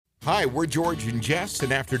Hi, we're George and Jess,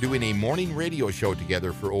 and after doing a morning radio show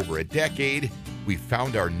together for over a decade, we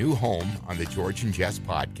found our new home on the George and Jess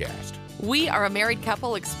podcast. We are a married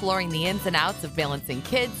couple exploring the ins and outs of balancing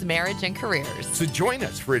kids, marriage, and careers. So join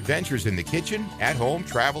us for adventures in the kitchen, at home,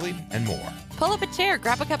 traveling, and more. Pull up a chair,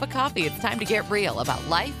 grab a cup of coffee. It's time to get real about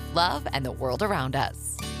life, love, and the world around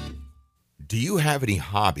us. Do you have any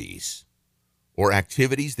hobbies or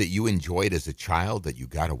activities that you enjoyed as a child that you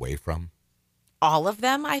got away from? All of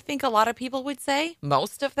them, I think a lot of people would say.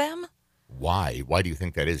 Most of them. Why? Why do you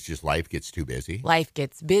think that is? Just life gets too busy? Life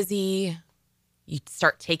gets busy. You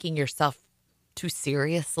start taking yourself too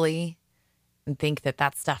seriously and think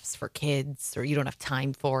that stuff's for kids, or you don't have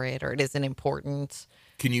time for it, or it isn't important.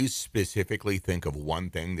 Can you specifically think of one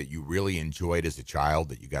thing that you really enjoyed as a child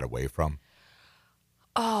that you got away from?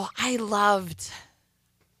 Oh, I loved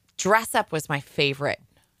dress up was my favorite.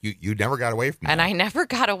 You never got away from that. And I never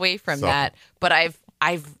got away from that, but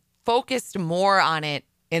I've focused more on it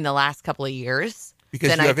in the last couple of years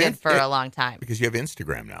than I did for a long time. Because you have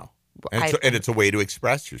Instagram now. And it's a way to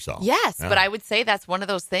express yourself. Yes, yeah. But I would say that's one of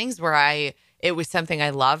those things where it was something I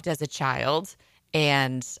loved as a child,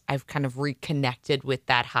 and I've kind of reconnected with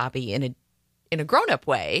that hobby in a grown-up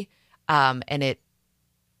way, and it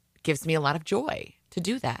gives me a lot of joy to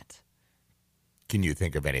do that. Can you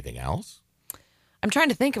think of anything else? I'm trying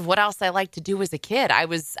to think of what else I liked to do as a kid.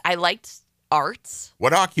 I liked art.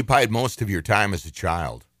 What occupied most of your time as a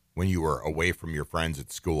child when you were away from your friends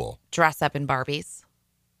at school? Dress up in Barbies.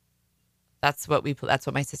 That's what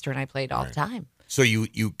my sister and I played all the time. So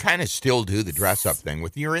you kind of still do the dress up thing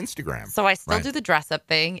with your Instagram. So I still do the dress up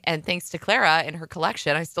thing, and thanks to Clara and her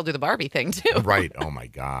collection, I still do the Barbie thing too. Right. Oh my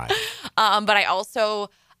God. But I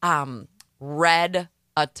also read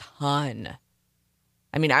a ton.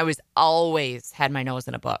 I mean, I was always had my nose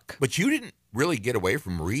in a book. But you didn't really get away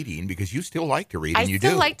from reading because you still like to read, and I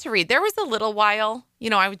still like to read. There was a little while,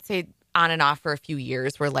 I would say on and off for a few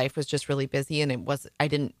years where life was just really busy, and I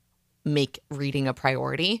didn't make reading a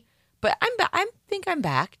priority. But I think I'm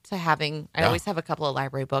back to having. I always have a couple of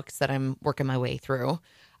library books that I'm working my way through.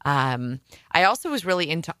 I also was really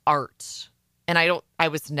into art, and I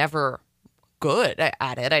was never good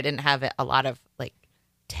at it. I didn't have a lot of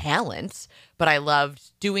talent, but I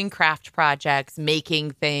loved doing craft projects,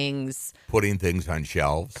 making things, putting things on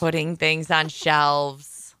shelves.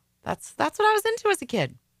 That's what I was into as a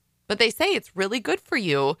kid. But they say it's really good for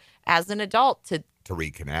you as an adult to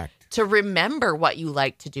reconnect, to remember what you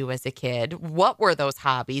liked to do as a kid. What were those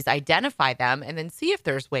hobbies? Identify them, and then see if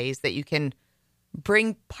there's ways that you can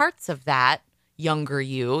bring parts of that younger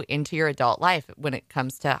you into your adult life when it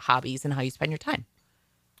comes to hobbies and how you spend your time.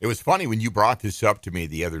 It was funny when you brought this up to me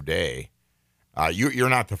the other day. You're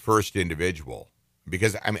not the first individual,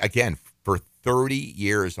 because again, for 30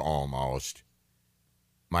 years almost,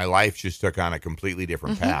 my life just took on a completely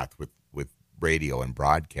different path with radio and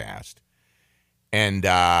broadcast. And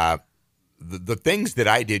the things that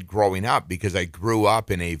I did growing up, because I grew up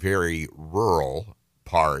in a very rural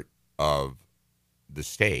part of the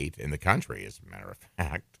state and the country, as a matter of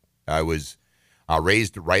fact. I was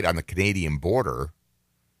raised right on the Canadian border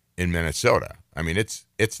in Minnesota. I mean,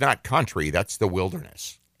 it's not country. That's the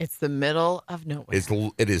wilderness. It's the middle of nowhere.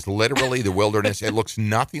 It is literally the wilderness. It looks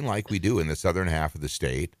nothing like we do in the southern half of the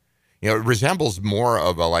state. It resembles more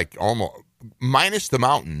of almost minus the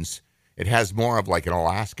mountains. It has more of an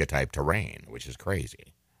Alaska type terrain, which is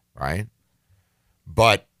crazy, right?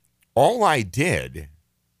 But all I did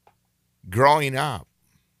growing up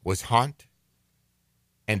was hunt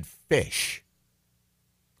and fish.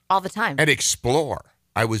 All the time. And explore.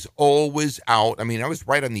 I was always out. I mean, I was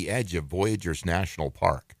right on the edge of Voyageurs National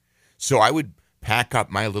Park. So I would pack up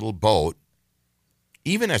my little boat,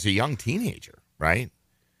 even as a young teenager, right?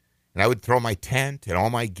 And I would throw my tent and all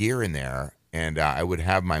my gear in there, and I would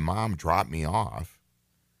have my mom drop me off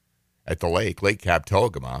at the Lake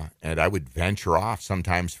Kaptogama, and I would venture off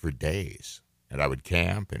sometimes for days. And I would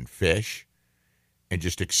camp and fish and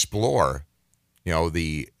just explore,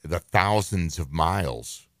 the thousands of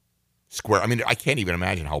miles square. I mean, I can't even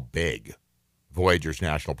imagine how big Voyageurs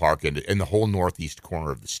National Park in the whole northeast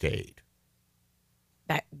corner of the state.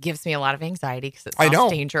 That gives me a lot of anxiety because it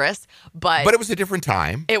sounds dangerous. But it was a different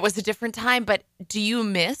time. It was a different time. But do you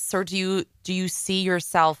miss, or do you see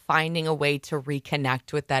yourself finding a way to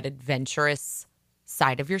reconnect with that adventurous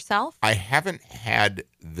side of yourself? I haven't had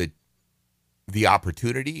the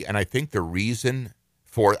opportunity, and I think the reason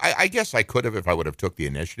for I guess I could have if I would have took the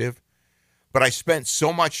initiative. But I spent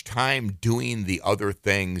so much time doing the other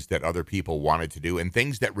things that other people wanted to do and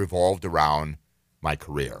things that revolved around my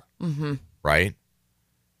career, right?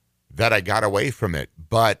 That I got away from it.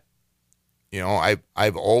 But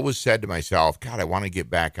I've always said to myself, God, I want to get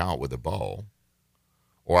back out with a bow,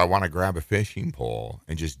 or I want to grab a fishing pole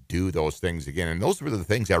and just do those things again. And those were the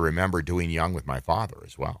things I remember doing young with my father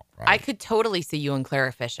as well. Right? I could totally see you and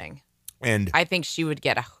Clara fishing. And I think she would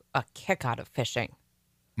get a kick out of fishing.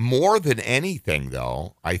 more than anything,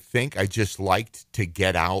 though, I think I just liked to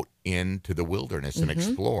get out into the wilderness and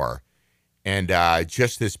explore. And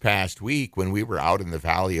just this past week, when we were out in the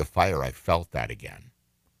Valley of Fire, I felt that again.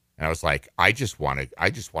 And I was like, I just want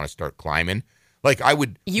to start climbing. Like I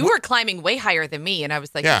would. You were climbing way higher than me, and I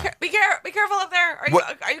was like, Yeah. be careful up there.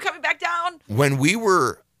 Are you coming back down? When we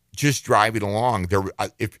were just driving along, there,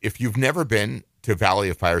 if you've never been to Valley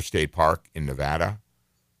of Fire State Park in Nevada,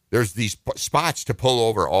 there's these spots to pull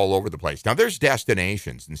over all over the place. Now there's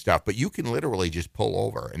destinations and stuff, but you can literally just pull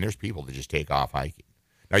over, and there's people that just take off hiking.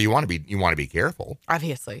 Now you want to be careful,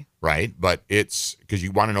 Obviously. right? But it's because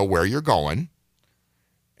you want to know where you're going,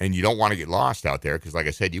 and you don't want to get lost out there because, like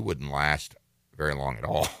I said, you wouldn't last very long at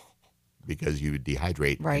all because you would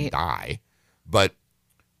dehydrate and die. But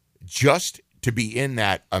just to be in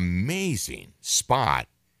that amazing spot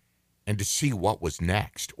and to see what was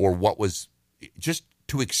next or what was just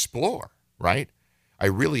to explore, right? I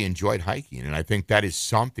really enjoyed hiking, and I think that is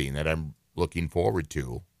something that I'm looking forward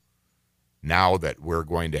to now that we're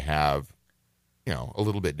going to have, a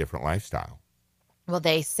little bit different lifestyle. Well,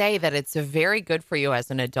 they say that it's very good for you as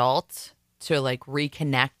an adult to like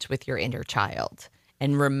reconnect with your inner child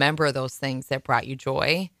and remember those things that brought you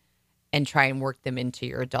joy and try and work them into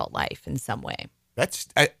your adult life in some way. That's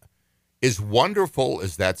as wonderful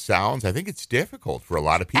as that sounds. I think it's difficult for a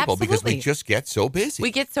lot of people because we just get so busy. We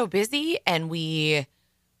get so busy and we,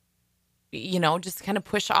 just kind of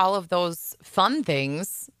push all of those fun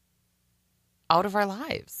things out of our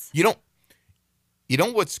lives. You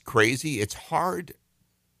know what's crazy? It's hard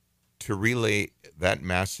to relay that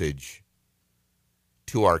message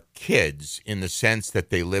to our kids in the sense that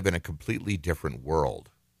they live in a completely different world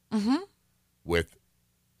with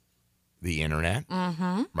the internet,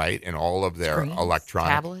 right? And all of their Screens,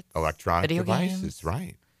 electronic video devices, games.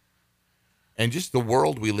 right? And just the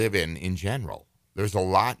world we live in general. There's a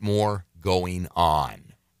lot more going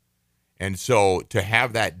on. And so to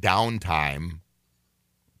have that downtime,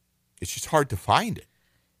 it's just hard to find it.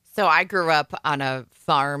 So I grew up on a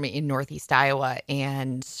farm in Northeast Iowa,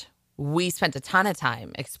 and we spent a ton of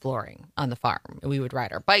time exploring on the farm. We would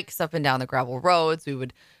ride our bikes up and down the gravel roads. We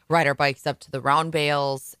would ride our bikes up to the round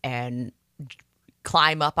bales and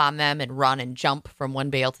climb up on them and run and jump from one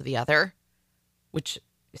bale to the other, which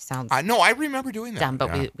sounds No, I remember doing that. dumb,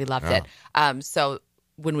 but we loved it. So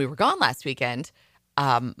when we were gone last weekend,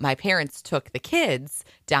 my parents took the kids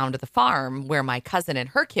down to the farm where my cousin and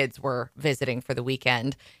her kids were visiting for the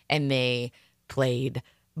weekend, and they played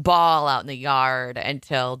ball out in the yard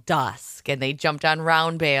until dusk, and they jumped on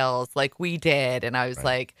round bales like we did. And I was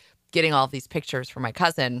like getting all these pictures for my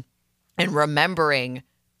cousin and remembering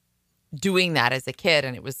doing that as a kid,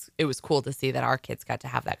 and it was cool to see that our kids got to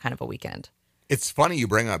have that kind of a weekend. It's funny you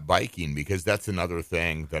bring up biking because that's another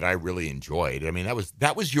thing that I really enjoyed. I mean,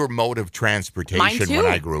 that was your mode of transportation when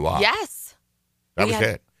I grew up. Yes. That was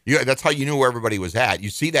it. That's how you knew where everybody was at. You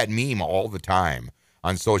see that meme all the time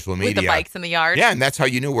on social media. With the bikes in the yard. Yeah, and that's how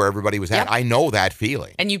you knew where everybody was at. I know that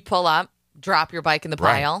feeling. And you pull up, drop your bike in the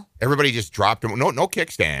pile. Right. Everybody just dropped them. No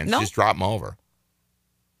kickstands. No. Just drop them over.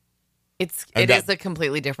 It is a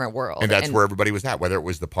completely different world. And that's where everybody was at, whether it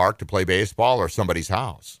was the park to play baseball or somebody's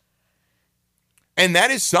house. And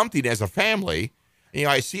that is something as a family.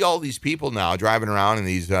 I see all these people now driving around in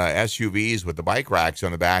these SUVs with the bike racks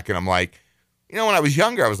on the back, and I'm like, when I was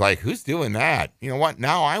younger, I was like, who's doing that? You know what?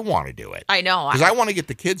 Now I want to do it. I know. Because I want to get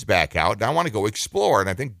the kids back out, and I want to go explore, and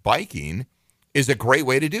I think biking is a great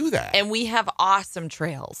way to do that. And we have awesome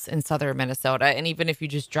trails in southern Minnesota, and even if you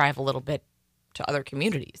just drive a little bit to other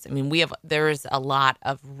communities, I mean, there's a lot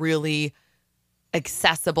of really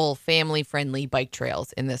accessible, family-friendly bike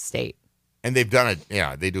trails in this state. And they've done it.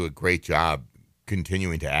 Yeah, they do a great job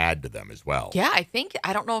continuing to add to them as well. Yeah,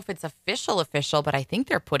 I don't know if it's official, but I think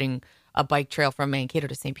they're putting a bike trail from Mankato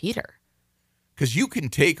to St. Peter. Because you can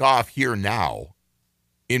take off here now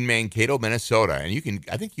in Mankato, Minnesota, and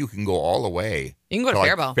I think you can go all the way. You can go to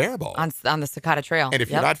Faribault. Faribault. On the Sakata Trail. And if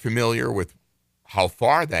you're not familiar with how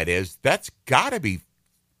far that is, that's got to be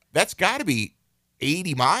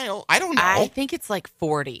 80 miles. I don't know. I think it's like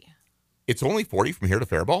 40. It's only 40 from here to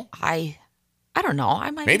Faribault? I don't know.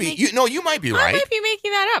 I might maybe you might be right. I might be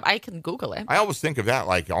making that up. I can Google it. I always think of that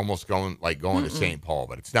like almost going to St. Paul,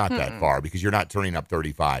 but it's not that far because you're not turning up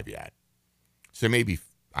 35 yet. So maybe,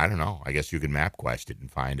 I don't know. I guess you can MapQuest it and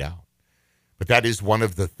find out. But that is one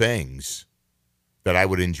of the things that I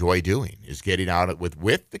would enjoy doing is getting out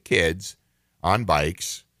with the kids on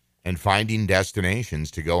bikes and finding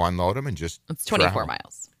destinations to go unload them and just It's 24 travel.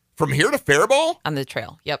 miles From here to Faribault? on the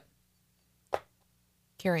trail. Yep.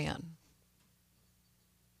 Carry on.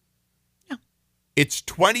 It's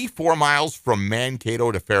 24 miles from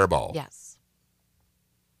Mankato to Faribault. Yes.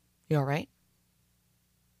 You all right?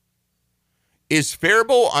 Is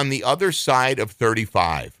Faribault on the other side of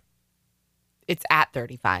 35? It's at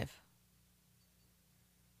 35.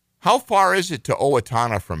 How far is it to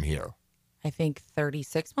Owatonna from here? I think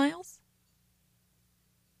 36 miles.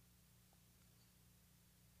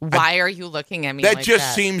 Why are you looking at me That like just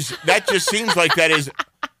that? seems like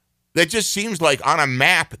that just seems like on a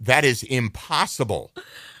map that is impossible.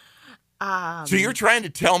 So you're trying to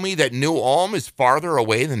tell me that New Ulm is farther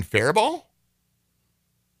away than Faribault?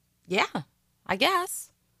 Yeah, I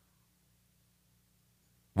guess.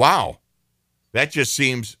 Wow. That just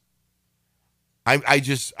seems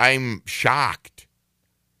I'm shocked.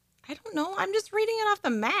 I don't know. I'm just reading it off the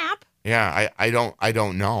map. Yeah, I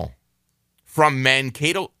don't know. From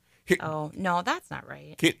Mankato. Oh, no, that's not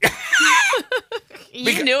right. Can-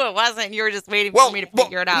 You knew it wasn't. You were just waiting for me to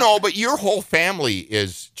figure it out. No, but your whole family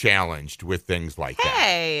is challenged with things like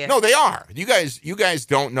Hey. that. No, they are. You guys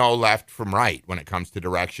don't know left from right when it comes to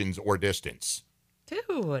directions or distance.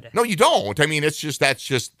 Dude. No, you don't. I mean,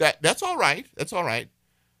 that's all right. That's all right.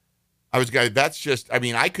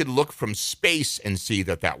 I could look from space and see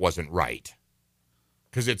that wasn't right.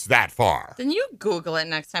 Because it's that far. Then you Google it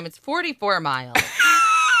next time. It's 44 miles.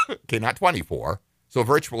 Okay, not 24. So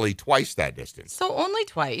virtually twice that distance. So only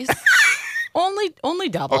twice. only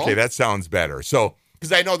double. Okay, that sounds better. So,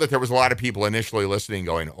 because I know that there was a lot of people initially listening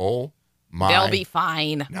going, oh my. They'll be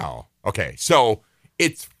fine. No. Okay, so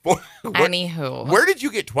it's. Anywho. Where did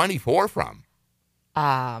you get 24 from?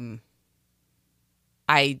 I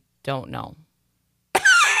don't know.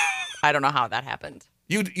 I don't know how that happened.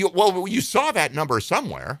 You saw that number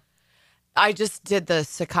somewhere. I just did the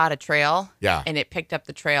Cicada Trail. Yeah. And it picked up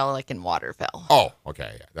the trail like in Waterville. Oh,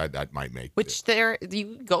 okay. That might make Which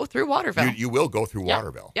you go through Waterville. You will go through Yep.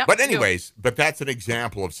 Waterville. Yep, But you do. anyways, that's an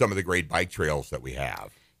example of some of the great bike trails that we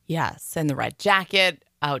have. Yes, and the Red Jacket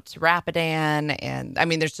out to Rapidan, and I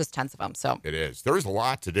mean, there's just tons of them. So It is. There's a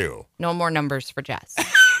lot to do. no more numbers for Jess.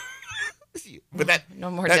 But No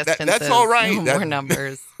more that- distances. that's all right. No more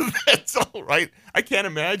numbers. That's all right. I can't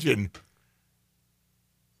imagine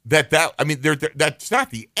that's not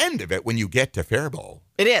the end of it when you get to Faribault.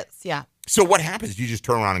 It is, yeah. So what happens? Do you just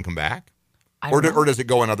turn around and come back? I Or don't know. does it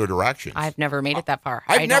go in other directions? I've never made it that far.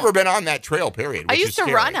 I've I never don't- been on that trail, period. I which used is to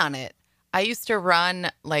scary. run on it. I used to run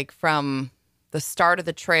like from the start of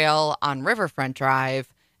the trail on Riverfront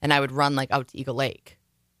Drive, and I would run like out to Eagle Lake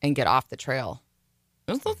and get off the trail.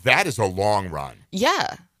 It was That is a long run.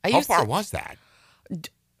 yeah. How far was that?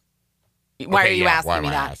 Why Okay, are you yeah, asking why me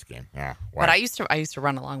am I that? asking? Yeah. But I used to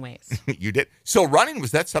run a long ways. You did. So running, was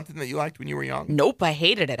that something that you liked when you were young? Nope, I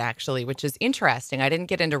hated it actually, which is interesting. I didn't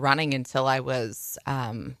get into running until I was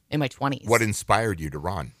in my 20s. What inspired you to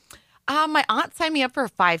run? My aunt signed me up for a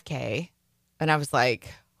 5K, and I was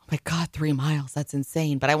like, "Oh my god, 3 miles! That's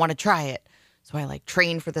insane!" But I want to try it, so I like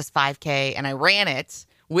trained for this 5K, and I ran it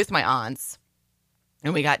with my aunts,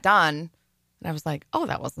 and we got done, and I was like, "Oh,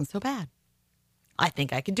 that wasn't so bad. I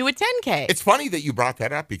think I could do a 10K." It's funny that you brought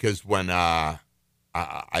that up because when I've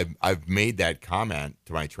made that comment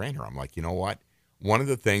to my trainer, I'm like, you know what? One of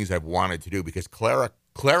the things I've wanted to do, because Clara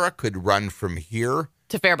could run from here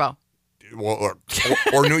to Faribault.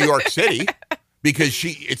 or New York City because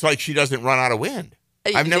it's like she doesn't run out of wind.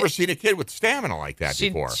 I've never seen a kid with stamina like that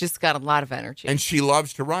before. She's got a lot of energy. And she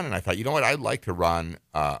loves to run. And I thought, you know what? I'd like to run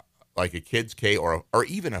like a kid's K or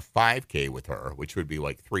even a 5K with her, which would be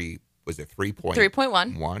like 3.1?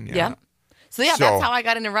 3.1. Yeah. Yep. So So- that's how I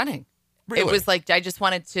got into running. Really? It was like I just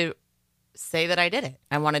wanted to say that I did it.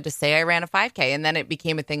 I wanted to say I ran a 5K, and then it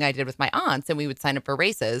became a thing I did with my aunts, and we would sign up for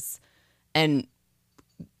races and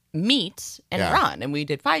meet and Yeah. run. And we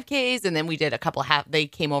did 5Ks, and then we did a couple they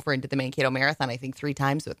came over and did the Mankato Marathon, I think 3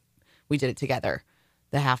 times. We did it together,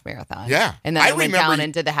 the half marathon. Yeah. And then I I went remember down you-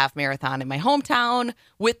 and did the half marathon in my hometown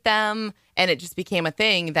with them, and it just became a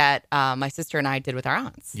thing that my sister and I did with our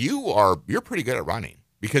aunts. You're pretty good at running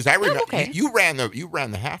because I remember okay. you ran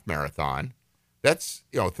the half marathon. That's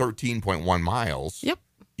 13.1 miles. Yep.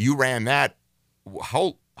 You ran that.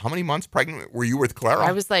 How many months pregnant were you with Clara?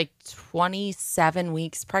 I was like 27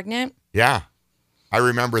 weeks pregnant. Yeah, I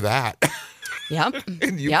remember that. Yep.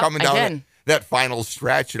 And you Yep, coming I down did. that final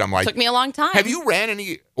stretch, and I'm like, Took me a long time. have you ran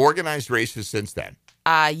any organized races since then?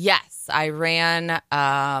 Yes, I ran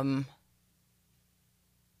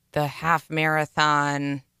the half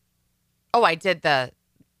marathon Oh, I did the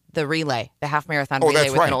relay, the half marathon Oh, relay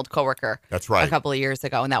that's with right. an old coworker. That's right. A couple of years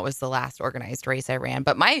ago, and that was the last organized race I ran.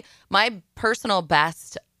 But my personal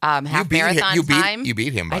best half marathon time. You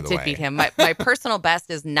beat him, by the way. I did beat him. My personal best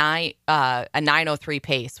is a 9:03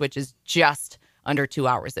 pace, which is just under 2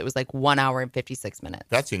 hours. It was like 1 hour and 56 minutes.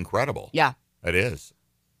 That's incredible. Yeah, It is.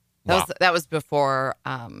 that was before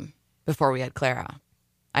we had Clara.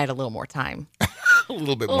 I had a little more time. A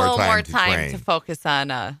little bit A more little time more to time train. to focus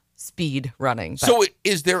on speed running. But So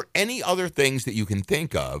is there any other things that you can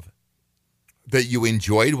think of that you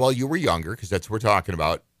enjoyed while you were younger? Because that's what we're talking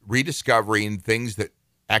about. Rediscovering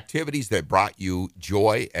activities that brought you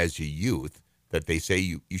joy as a youth that they say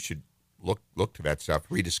you should look to that stuff,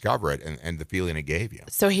 rediscover it and the feeling it gave you.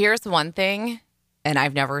 So here's one thing, and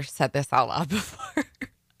I've never said this out loud before.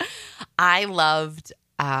 I loved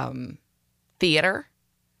theater,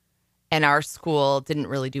 and our school didn't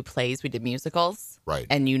really do plays. We did musicals. Right.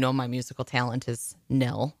 And my musical talent is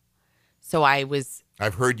nil. So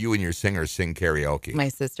I've heard you and your singer sing karaoke. my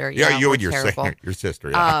sister. Yeah, you we're and your terrible. singer, your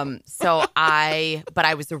sister. Yeah. But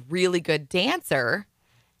I was a really good dancer.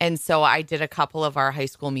 And so I did a couple of our high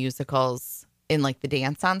school musicals in like the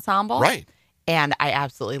dance ensemble. Right. And I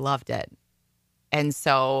absolutely loved it. And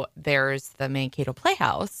so there's the Mankato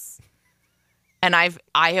Playhouse. And I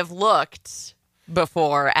have looked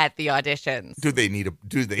before at the auditions. Do they?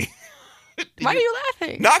 Why are you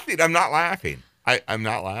laughing? Nothing. I'm not laughing. I'm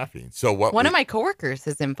not laughing. So what? One of my coworkers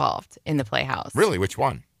is involved in the Playhouse. Really? Which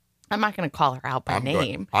one? I'm not going to call her out by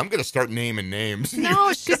name. I'm going to start naming names.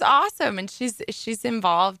 No, she's awesome, and she's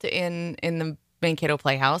involved in the Mankato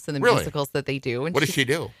Playhouse and the Really? musicals that they do. And What does she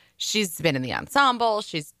do? She's been in the ensemble.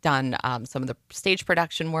 She's done some of the stage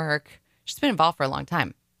production work. She's been involved for a long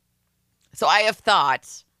time. So I have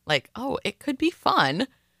thought, like, oh, it could be fun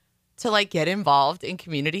to like get involved in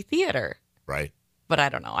community theater. Right. But I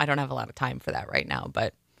don't know. I don't have a lot of time for that right now.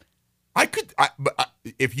 But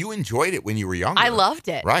If you enjoyed it when you were younger. I loved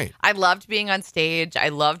it. Right. I loved being on stage. I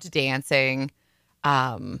loved dancing.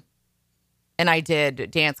 And I did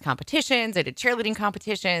dance competitions. I did cheerleading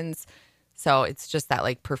competitions. So it's just that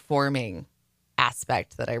like performing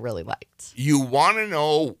aspect that I really liked. You want to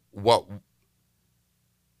know what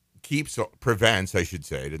prevents, I should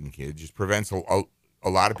say, it just prevents a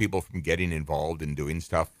lot of people from getting involved in doing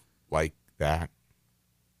stuff like that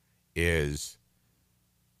is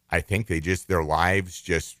I think their lives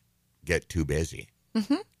just get too busy.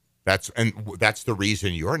 Mm-hmm. That's the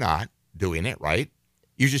reason you're not doing it, right?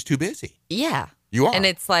 You're just too busy. Yeah. You are. And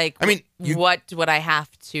it's like, I mean, what would I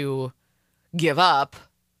have to give up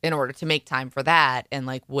in order to make time for that? And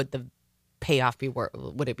like, would the payoff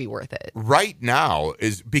would it be worth it? Right now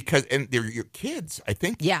is because, and they're your kids. I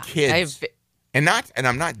think kids. And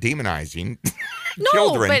I'm not demonizing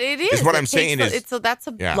children. No, but it is. What I'm saying is that's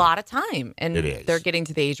a lot of time. And it is. They're getting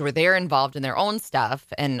to the age where they're involved in their own stuff.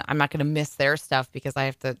 And I'm not going to miss their stuff because I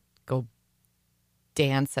have to go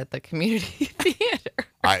dance at the community theater.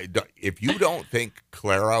 If you don't think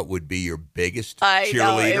Clara would be your biggest I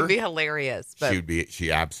know, cheerleader, it'd be hilarious. But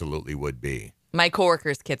she absolutely would be. my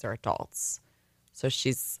coworkers' kids are adults. So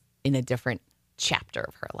she's in a different chapter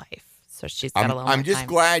of her life. So she's got a little more I'm just time.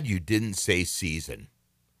 glad you didn't say season.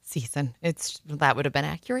 Season. That would have been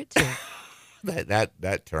accurate too.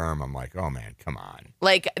 that term, I'm like, oh man, come on.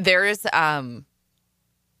 Like there's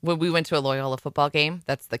when we went to a Loyola football game,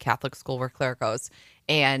 that's the Catholic school where Claire goes,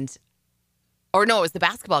 it was the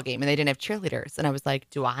basketball game and they didn't have cheerleaders. And I was like,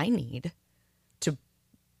 do I need to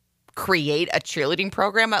create a cheerleading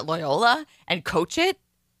program at Loyola and coach it?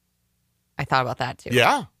 I thought about that too.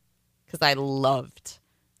 Yeah. Because I loved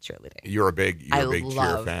cheerleading. You're a big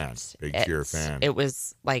cheer fan. Big it. cheer fan. It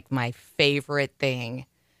was like my favorite thing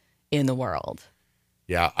in the world.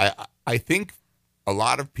 Yeah, I think a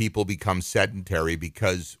lot of people become sedentary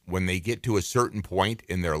because when they get to a certain point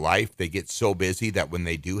in their life, they get so busy that when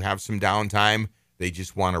they do have some downtime, they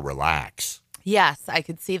just want to relax. Yes, I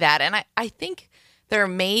could see that. And I think there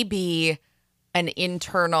may be an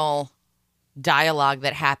internal dialogue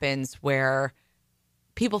that happens where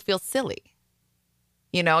people feel silly.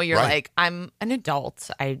 You know, you're like, I'm an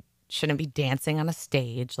adult. I shouldn't be dancing on a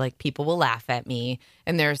stage. Like, people will laugh at me.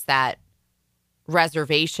 And there's that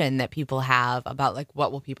reservation that people have about, like,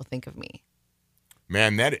 what will people think of me?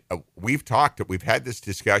 Man, we've had this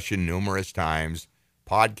discussion numerous times,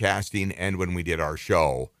 podcasting and when we did our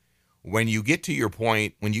show. When you get to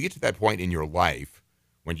that point in your life,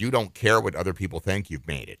 when you don't care what other people think, you've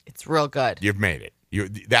made it. It's real good. You've made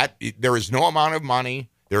it. There is no amount of money.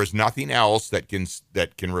 There is nothing else that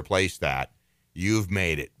can replace that. You've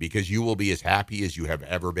made it because you will be as happy as you have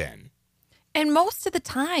ever been. And most of the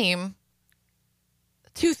time,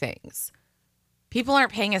 two things. People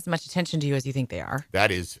aren't paying as much attention to you as you think they are.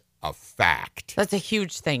 That is a fact. That's a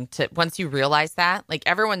huge thing to once you realize that. Like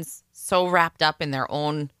everyone's so wrapped up in their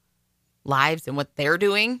own lives and what they're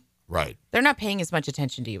doing. Right. They're not paying as much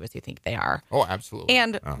attention to you as you think they are. Oh, absolutely.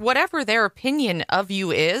 And whatever their opinion of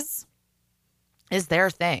you is their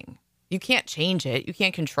thing. You can't change it. You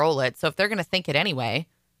can't control it. So if they're going to think it anyway,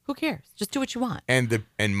 who cares? Just do what you want. And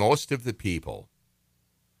most of the people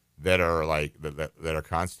that are like that are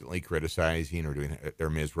constantly criticizing or doing,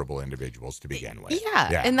 they're miserable individuals to begin with.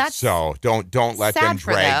 Yeah. And that's so don't let them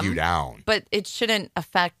drag you down. But it shouldn't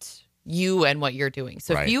affect you and what you're doing.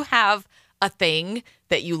 So Right. if you have a thing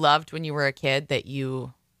that you loved when you were a kid that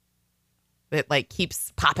like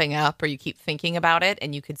keeps popping up or you keep thinking about it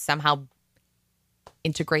and you could somehow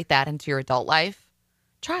integrate that into your adult life,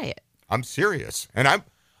 try it. I'm serious. And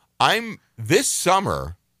I'm this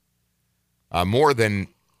summer, more than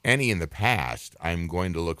any in the past, I'm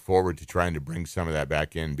going to look forward to trying to bring some of that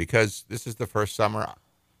back in because this is the first summer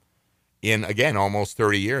in, again, almost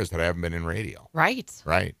 30 years that I haven't been in radio. Right.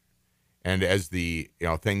 Right. And as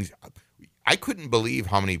things, I couldn't believe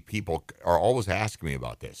how many people are always asking me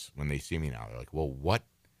about this when they see me now. They're like, well, what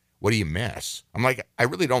do you miss? I'm like, I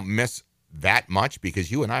really don't miss that much because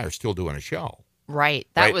you and I are still doing a show. Right.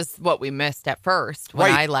 That was what we missed at first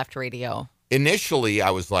when I left radio. Initially, I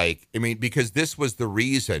was like, because this was the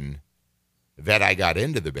reason that I got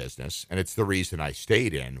into the business, and it's the reason I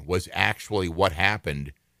stayed in, was actually what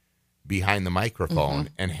happened behind the microphone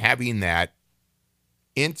and having that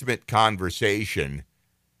intimate conversation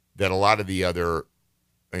that a lot of the other,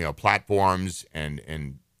 platforms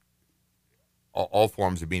and all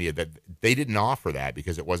forms of media, that they didn't offer that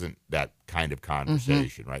because it wasn't that kind of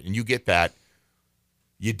conversation, right? And you get that.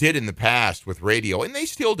 You did in the past with radio, and they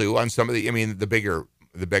still do on some of the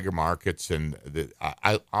bigger markets. And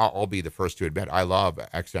I'll be the first to admit I love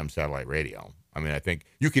XM satellite radio. I think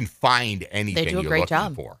you can find anything they do a you're great looking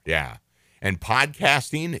job. for. Yeah, and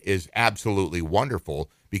podcasting is absolutely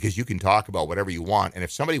wonderful because you can talk about whatever you want, and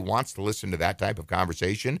if somebody wants to listen to that type of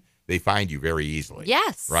conversation, they find you very easily.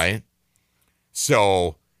 Yes. Right.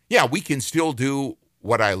 So yeah, we can still do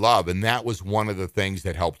what I love. And that was one of the things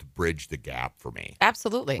that helped bridge the gap for me.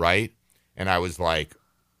 Absolutely. Right. And I was like,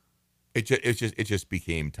 it just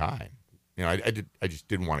became time. I just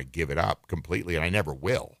didn't want to give it up completely. And I never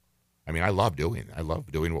will. I love doing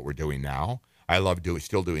what we're doing now. I love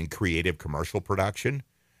still doing creative commercial production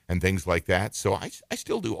and things like that. So I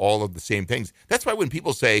still do all of the same things. That's why when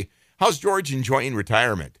people say, how's George enjoying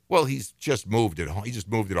retirement? Well, he's just moved it home. He just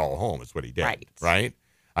moved it all home. That's what he did. Right.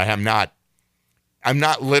 I'm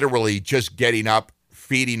not literally just getting up,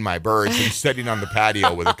 feeding my birds, and sitting on the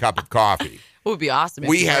patio with a cup of coffee. It would be awesome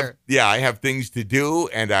if you were. I have things to do,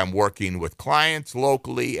 and I'm working with clients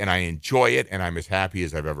locally, and I enjoy it, and I'm as happy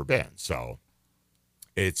as I've ever been. So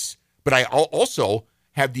but I also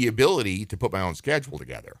have the ability to put my own schedule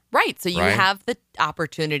together. Right. So you have the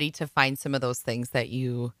opportunity to find some of those things that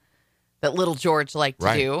little George liked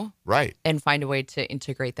to do. Right. And find a way to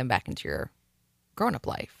integrate them back into your grown-up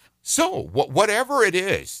life. So whatever it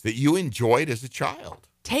is that you enjoyed as a child.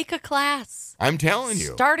 Take a class. I'm telling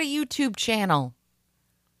you. Start a YouTube channel.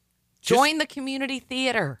 Join the community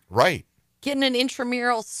theater. Right. Get in an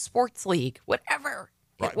intramural sports league. Whatever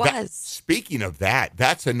it was. Speaking of that,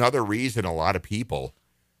 that's another reason a lot of people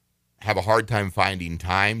have a hard time finding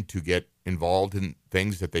time to get involved in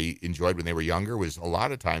things that they enjoyed when they were younger. Was a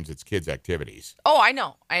lot of times it's kids' activities. Oh, I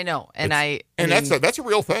know. And that's a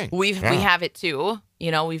real thing. We have it too.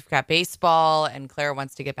 We've got baseball, and Claire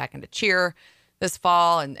wants to get back into cheer this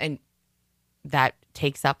fall, and that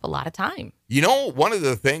takes up a lot of time. One of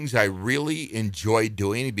the things I really enjoyed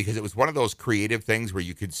doing, because it was one of those creative things where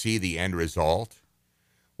you could see the end result,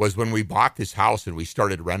 was when we bought this house and we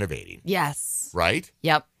started renovating. Yes. Right?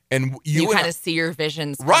 Yep. And you kind of see your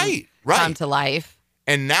visions come to life.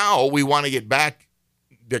 And now we want to get back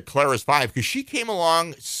to Clara's 5 because she came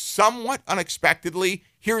along somewhat unexpectedly.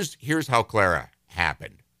 Here's how Clara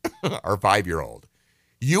happened, our 5-year-old.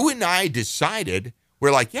 You and I decided,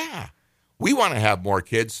 we're like, yeah, we want to have more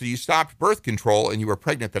kids. So you stopped birth control and you were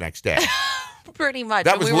pregnant the next day. Pretty much.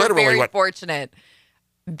 That was literally we were very fortunate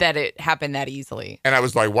that it happened that easily. And I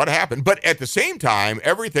was like, what happened? But at the same time,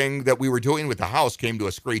 everything that we were doing with the house came to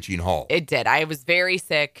a screeching halt. It did. I was very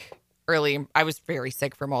sick early. I was very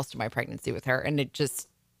sick for most of my pregnancy with her. And it just...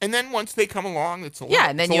 And then once they come along, it's a lot. Yeah,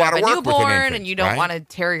 and then you have a newborn, and you don't right? want to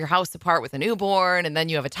tear your house apart with a newborn, and then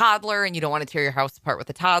you have a toddler, and you don't want to tear your house apart with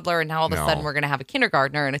a toddler, and now all of a sudden we're going to have a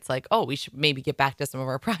kindergartner, and it's like, oh, we should maybe get back to some of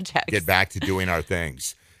our projects. Get back to doing our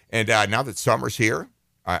things. And now that summer's here,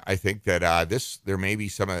 I think that there may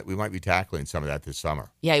be we might be tackling some of that this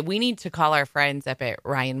summer. Yeah, we need to call our friends up at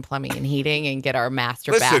Ryan Plumbing and Heating and get our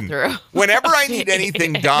master Listen, bathroom. Whenever I need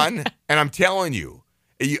anything done, and I'm telling you,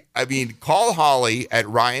 call Holly at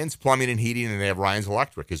Ryan's Plumbing and Heating, and they have Ryan's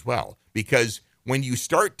Electric as well. Because when you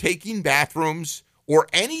start taking bathrooms or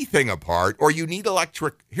anything apart, or you need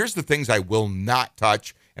electric, here's the things I will not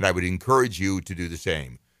touch, and I would encourage you to do the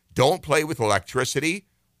same. Don't play with electricity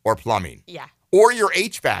or plumbing. Yeah. Or your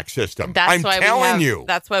HVAC system. I'm telling you.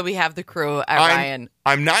 That's why we have the crew at Ryan.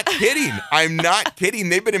 I'm not kidding. I'm not kidding.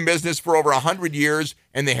 They've been in business for over 100 years,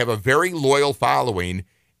 and they have a very loyal following,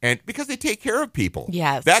 and because they take care of people.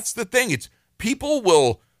 Yes. That's the thing. It's people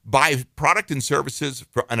will buy product and services,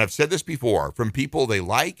 and I've said this before, from people they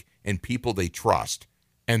like and people they trust.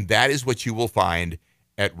 And that is what you will find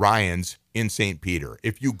at Ryan's in St. Peter.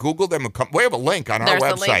 If you Google them, we have a link on our website.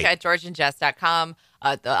 There's a link at georgeandjess.com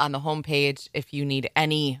on the homepage if you need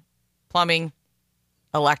any plumbing,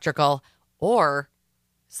 electrical, or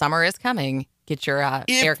summer is coming. Get your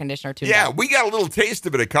air conditioner tuned Yeah, up. we got a little taste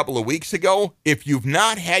of it a couple of weeks ago. If you've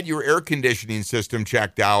not had your air conditioning system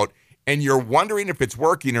checked out and you're wondering if it's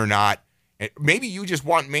working or not, maybe you just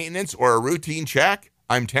want maintenance or a routine check,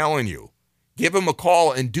 I'm telling you, give them a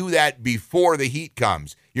call and do that before the heat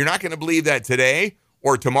comes. You're not going to believe that today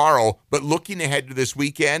or tomorrow, but looking ahead to this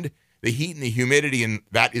weekend, the heat and the humidity and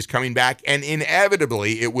that is coming back, and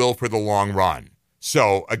inevitably it will for the long run.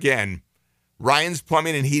 So again, Ryan's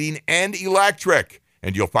Plumbing and Heating and Electric,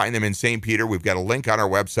 and you'll find them in St. Peter. We've got a link on our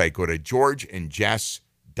website. Go to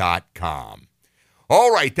georgeandjess.com.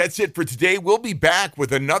 All right, that's it for today. We'll be back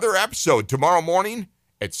with another episode tomorrow morning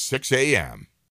at 6 a.m.